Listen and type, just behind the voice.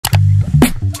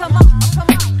Hi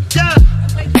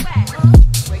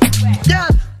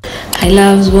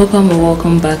loves,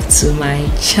 welcome back to my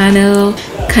channel.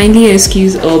 Kindly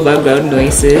excuse all background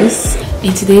noises.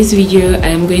 In today's video, I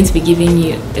am going to be giving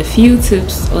you a few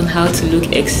tips on how to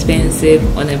look expensive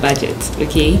on a budget.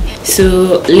 Okay,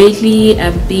 so lately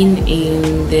I've been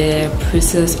in the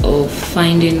process of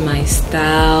finding my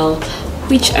style,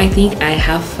 which I think I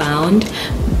have found,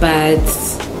 but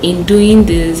in doing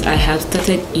this I have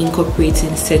started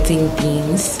incorporating certain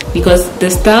things because the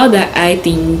style that I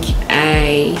think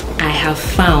I have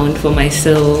found for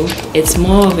myself, it's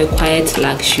more of a quiet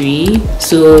luxury.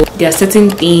 So there are certain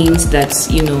things that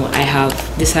I have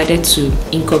decided to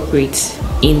incorporate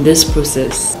in this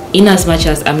process, in as much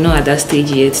as I'm not at that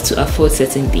stage yet to afford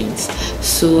certain things.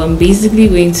 So I'm basically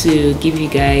going to give you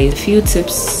guys a few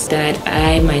tips that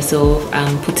I myself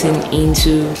am putting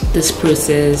into this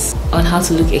process on how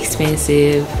to look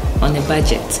expensive on a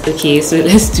budget. Okay, so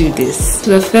let's do this.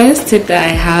 So the first tip that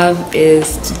I have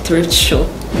is to thrift shop.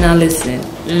 Now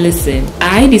listen,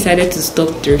 I decided to stop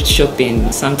thrift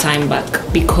shopping some time back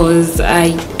because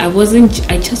I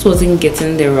just wasn't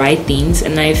getting the right things,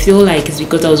 and I feel like it's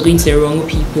because I was going to the wrong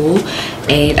people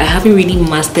and I haven't really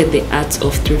mastered the art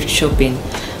of thrift shopping.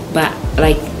 But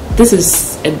like, this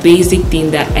is a basic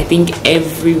thing that I think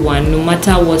everyone, no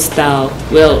matter what style,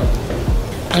 well,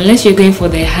 unless you're going for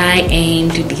the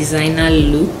high-end designer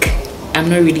look, I'm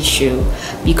not really sure,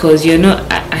 because you're not,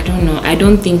 I don't know, I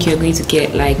don't think you're going to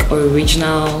get like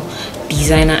original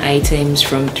designer items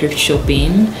from thrift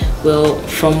shopping. Well,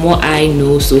 from what I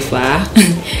know so far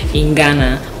in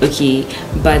Ghana. Okay,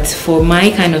 but for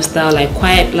my kind of style, like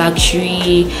quiet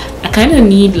luxury, I kind of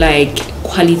need like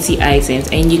quality items,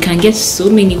 and you can get so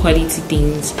many quality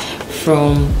things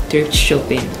from thrift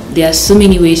shopping. There are so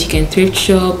many ways you can thrift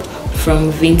shop,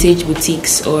 from vintage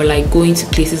boutiques or like going to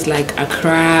places like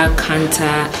Accra,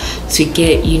 Kanta to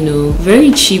get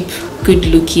very cheap, good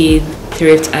looking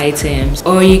thrift items,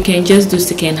 or you can just do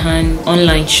second-hand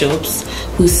online shops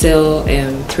who sell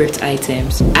thrift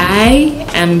items. I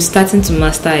am starting to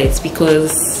master it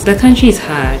because the country is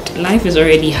hard, life is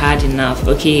already hard enough.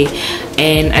 Okay,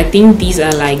 and I think these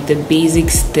are like the basic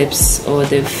steps, or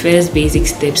the first basic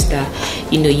steps that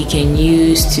you can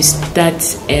use to start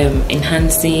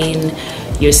enhancing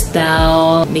your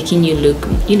style, making you look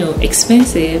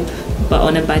expensive but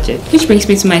on a budget. Which brings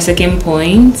me to my second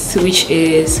point, which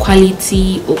is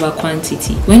quality over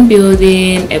quantity. When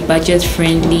building a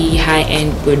budget-friendly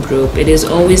high-end wardrobe, it is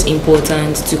always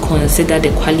important to consider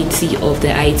the quality of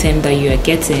the item that you are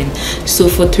getting. So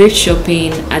for thrift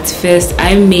shopping, at first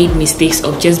I made mistakes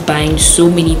of just buying so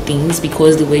many things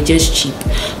because they were just cheap,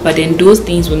 but then those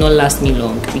things will not last me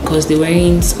long because they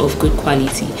weren't of good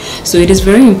quality. So it is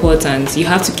very important, you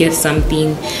have to get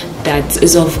something that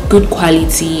is of good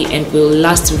quality and will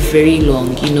last very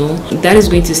long. That is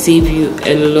going to save you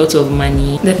a lot of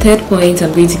money. The third point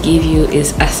I'm going to give you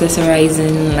is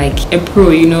accessorizing like a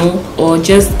pro, or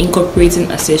just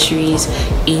incorporating accessories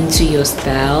into your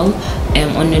style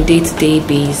on a day-to-day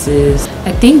basis.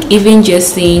 I think even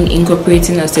just saying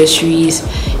incorporating accessories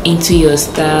into your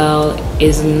style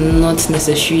is not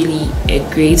necessarily a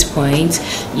great point.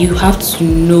 You have to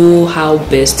know how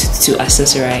best to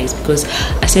accessorize, because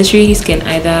accessories can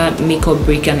either make or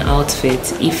break an outfit,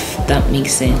 if that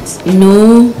makes sense.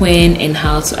 Know when and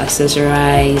how to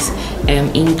accessorize.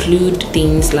 Include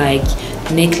things like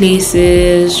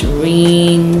necklaces,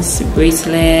 rings,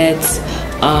 bracelets,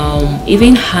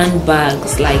 even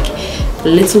handbags, like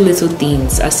little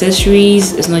things.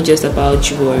 Accessories is not just about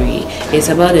jewelry, it's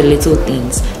about the little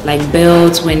things like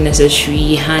belts when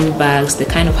necessary, handbags, the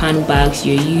kind of handbags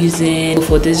you're using.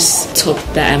 For this top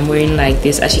that I'm wearing like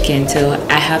this, as you can tell,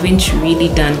 I haven't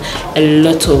really done a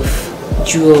lot of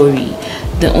jewelry.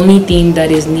 The only thing that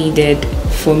is needed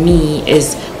for me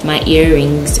is my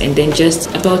earrings and then just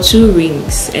about 2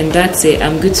 rings, and that's it.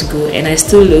 I'm good to go, and I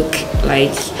still look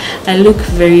like I look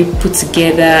very put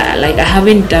together. Like, I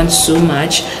haven't done so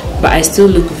much, but I still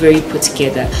look very put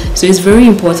together. So it's very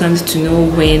important to know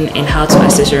when and how to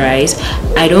accessorize.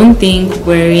 I don't think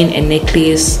wearing a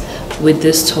necklace with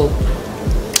this top,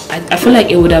 I feel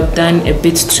like it would have done a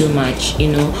bit too much,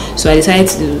 so I decided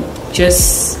to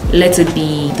just let it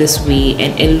be this way,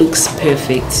 and it looks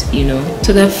perfect.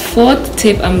 So the fourth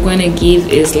tip I'm going to give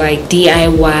is like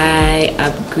DIY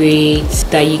upgrades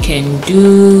that you can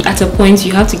do. At a point,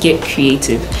 you have to get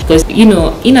creative, because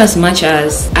in as much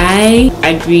as I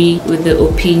agree with the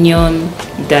opinion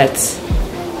that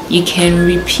you can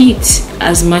repeat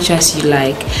as much as you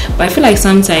like, but I feel like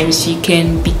sometimes you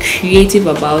can be creative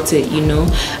about it. You know,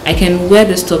 I can wear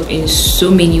this top in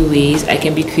so many ways. I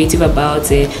can be creative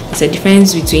about it. There's a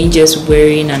difference between just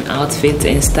wearing an outfit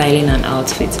and styling an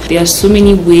outfit. There are so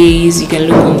many ways. You can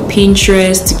look on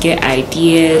Pinterest to get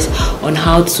ideas on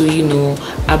how to, you know,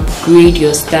 upgrade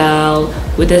your style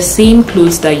with the same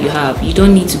clothes that you have. You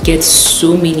don't need to get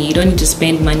so many. You don't need to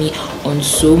spend money on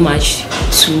so much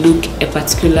to look a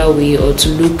particular way or to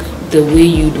look the way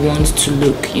you'd want to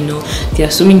look. You know, there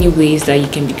are so many ways that you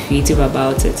can be creative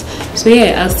about it. So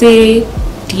yeah, I'll say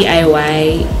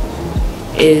DIY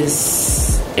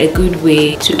is a good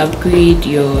way to upgrade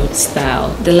your style.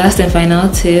 The last and final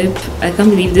tip, I can't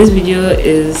believe this video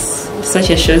is such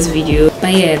a short video,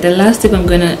 but yeah, the last tip I'm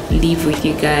gonna leave with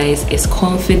you guys is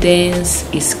confidence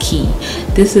is key.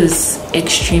 This is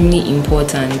extremely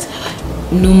important.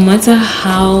 No matter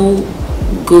how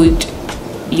good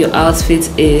your outfit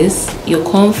is, your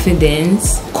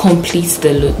confidence completes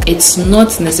the look. It's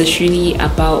not necessarily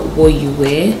about what you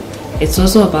wear, it's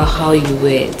also about how you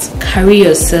wear it. Carry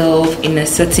yourself in a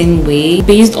certain way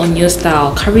based on your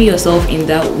style. Carry yourself in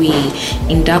that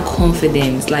way, in that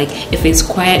confidence. Like if it's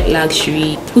quiet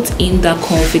luxury, put in that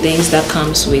confidence that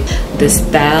comes with the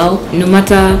style. No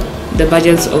matter the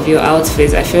budget of your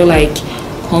outfits, I feel like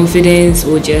confidence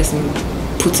will just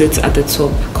put it at the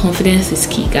top. Confidence is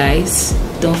key, guys.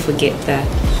 Don't forget that.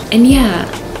 And yeah,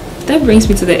 that brings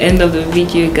me to the end of the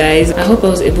video, guys. I hope I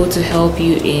was able to help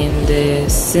you in the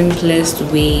simplest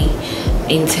way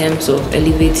in terms of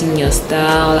elevating your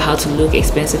style, how to look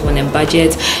expensive on a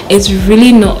budget. It's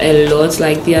really not a lot.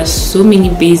 Like there are so many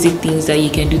basic things that you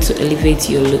can do to elevate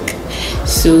your look.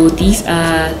 So these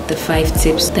are the 5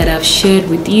 tips that I've shared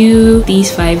with you.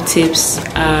 These 5 tips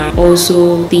are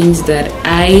also things that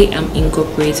I am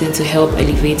incorporating to help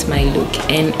elevate my look,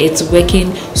 and it's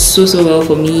working so well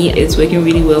for me. It's working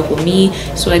really well for me,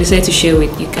 so I decided to share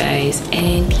with you guys.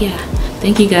 And yeah,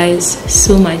 thank you guys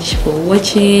so much for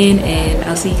watching, and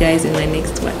I'll see you guys in my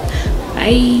next one.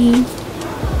 Bye.